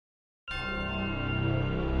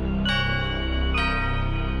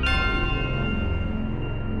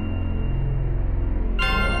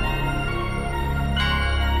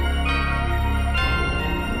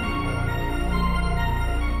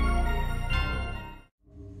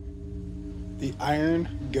The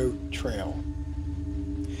Iron Goat Trail.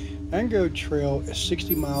 Iron Goat Trail is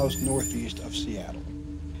 60 miles northeast of Seattle.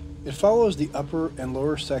 It follows the upper and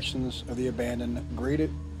lower sections of the abandoned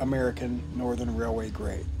Great American Northern Railway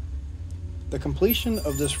grade. The completion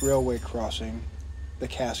of this railway crossing, the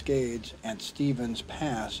Cascades and Stevens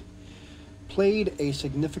Pass, played a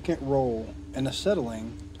significant role in the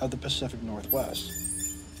settling of the Pacific Northwest.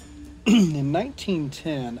 In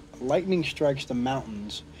 1910, lightning strikes the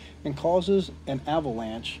mountains and causes an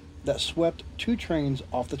avalanche that swept two trains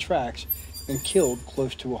off the tracks and killed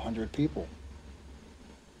close to 100 people.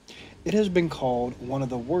 It has been called one of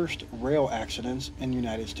the worst rail accidents in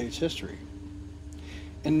United States history.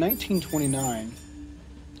 In 1929,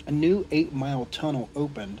 a new 8-mile tunnel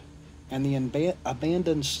opened and the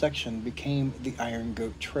abandoned section became the Iron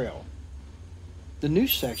Goat Trail. The new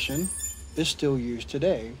section is still used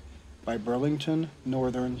today by Burlington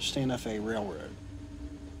Northern Santa Fe Railroad.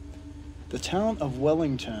 The town of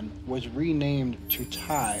Wellington was renamed to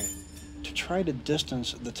try to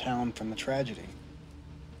distance the town from the tragedy.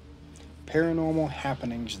 Paranormal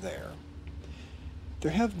happenings there.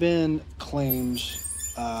 There have been claims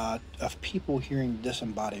of people hearing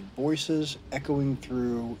disembodied voices echoing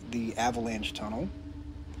through the avalanche tunnel.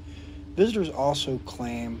 Visitors also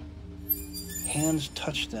claim hands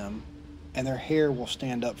touch them and their hair will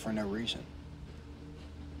stand up for no reason.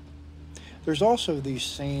 There's also these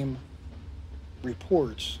same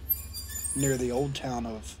reports near the old town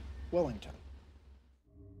of Wellington.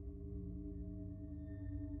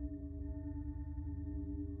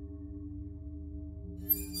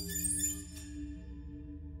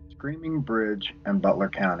 Screaming Bridge in Butler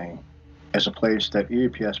County is a place that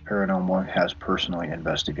E.V.P.S Paranormal has personally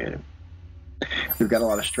investigated. We've got a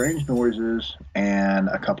lot of strange noises and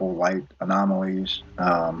a couple light anomalies,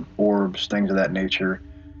 orbs, things of that nature.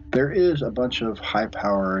 There is a bunch of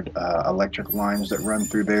high-powered electric lines that run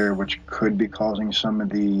through there, which could be causing some of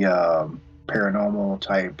the paranormal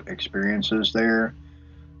type experiences there,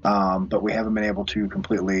 but we haven't been able to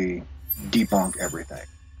completely debunk everything.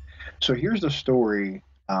 So here's the story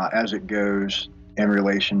as it goes in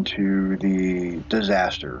relation to the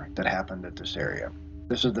disaster that happened at this area.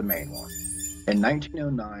 This is the main one. In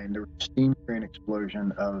 1909, there was a steam train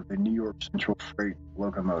explosion of the New York Central Freight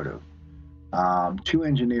locomotive. Two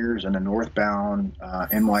engineers in a northbound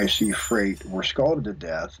NYC freight were scalded to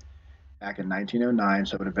death back in 1909,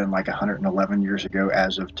 so it would have been like 111 years ago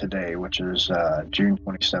as of today, which is June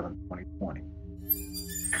 27, 2020.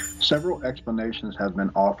 Several explanations have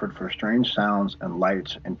been offered for strange sounds and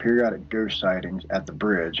lights and periodic ghost sightings at the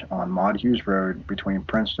bridge on Maud Hughes Road between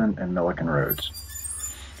Princeton and Milliken Roads.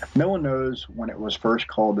 No one knows when it was first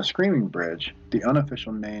called the Screaming Bridge. The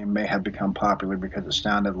unofficial name may have become popular because it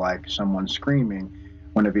sounded like someone screaming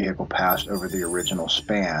when a vehicle passed over the original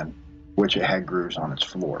span, which it had grooves on its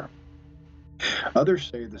floor. Others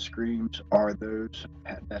say the screams are those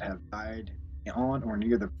that have died on or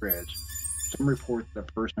near the bridge. Some report that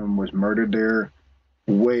a person was murdered there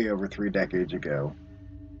way over 3 decades ago.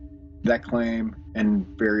 That claim, in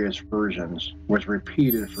various versions, was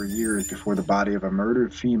repeated for years before the body of a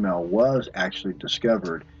murdered female was actually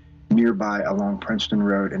discovered nearby along Princeton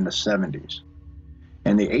Road in the 70s.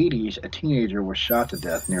 In the 80s, a teenager was shot to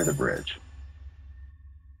death near the bridge.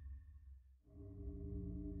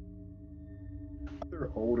 Other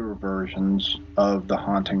older versions of the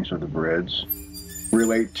hauntings of the bridge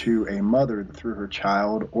relate to a mother that threw her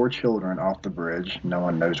child or children off the bridge, no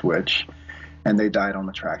one knows which, and they died on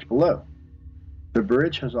the tracks below. The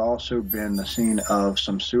bridge has also been the scene of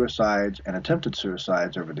some suicides and attempted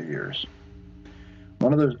suicides over the years.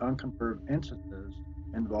 One of those unconfirmed instances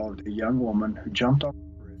involved a young woman who jumped off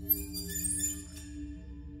the bridge.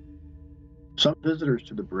 Some visitors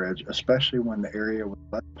to the bridge, especially when the area was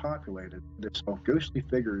less populated, saw ghostly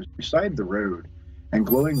figures beside the road and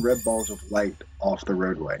glowing red balls of light off the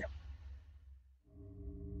roadway.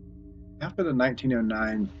 After the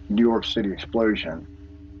 1909 New York City explosion,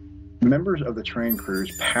 members of the train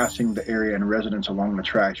crews passing the area and residents along the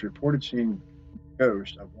tracks reported seeing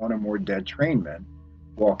ghosts of one or more dead trainmen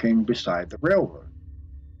walking beside the railroad.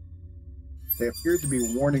 They appeared to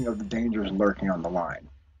be warning of the dangers lurking on the line.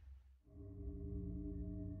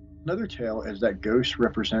 Another tale is that ghosts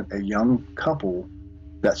represent a young couple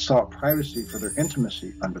that sought privacy for their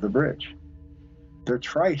intimacy under the bridge. Their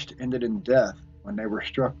tryst ended in death when they were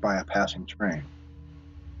struck by a passing train.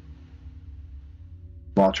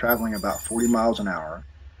 While traveling about 40 miles an hour,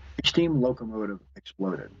 a steam locomotive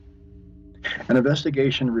exploded. An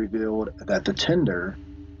investigation revealed that the tender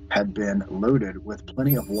had been loaded with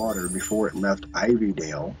plenty of water before it left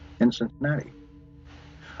Ivydale in Cincinnati.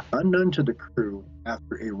 Unknown to the crew,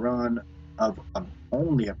 after a run of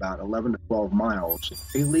only about 11 to 12 miles,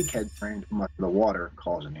 a leak had drained much of the water,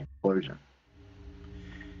 causing the explosion.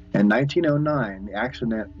 In 1909, the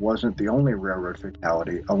accident wasn't the only railroad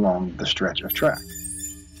fatality along the stretch of track.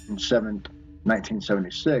 In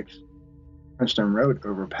 1976, Princeton Road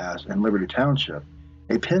overpass in Liberty Township,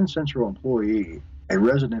 a Penn Central employee, a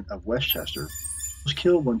resident of Westchester, was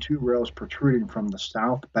killed when two rails protruding from the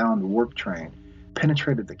southbound warp train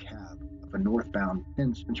penetrated the cab of a northbound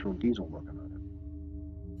Penn Central diesel locomotive.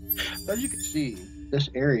 As you can see, this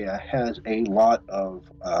area has a lot of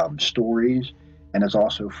stories and is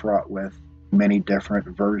also fraught with many different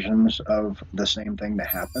versions of the same thing that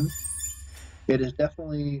happened. It is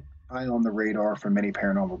definitely high on the radar for many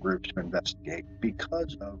paranormal groups to investigate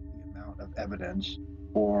because of the amount of evidence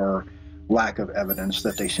or lack of evidence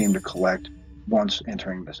that they seem to collect once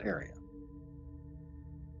entering this area.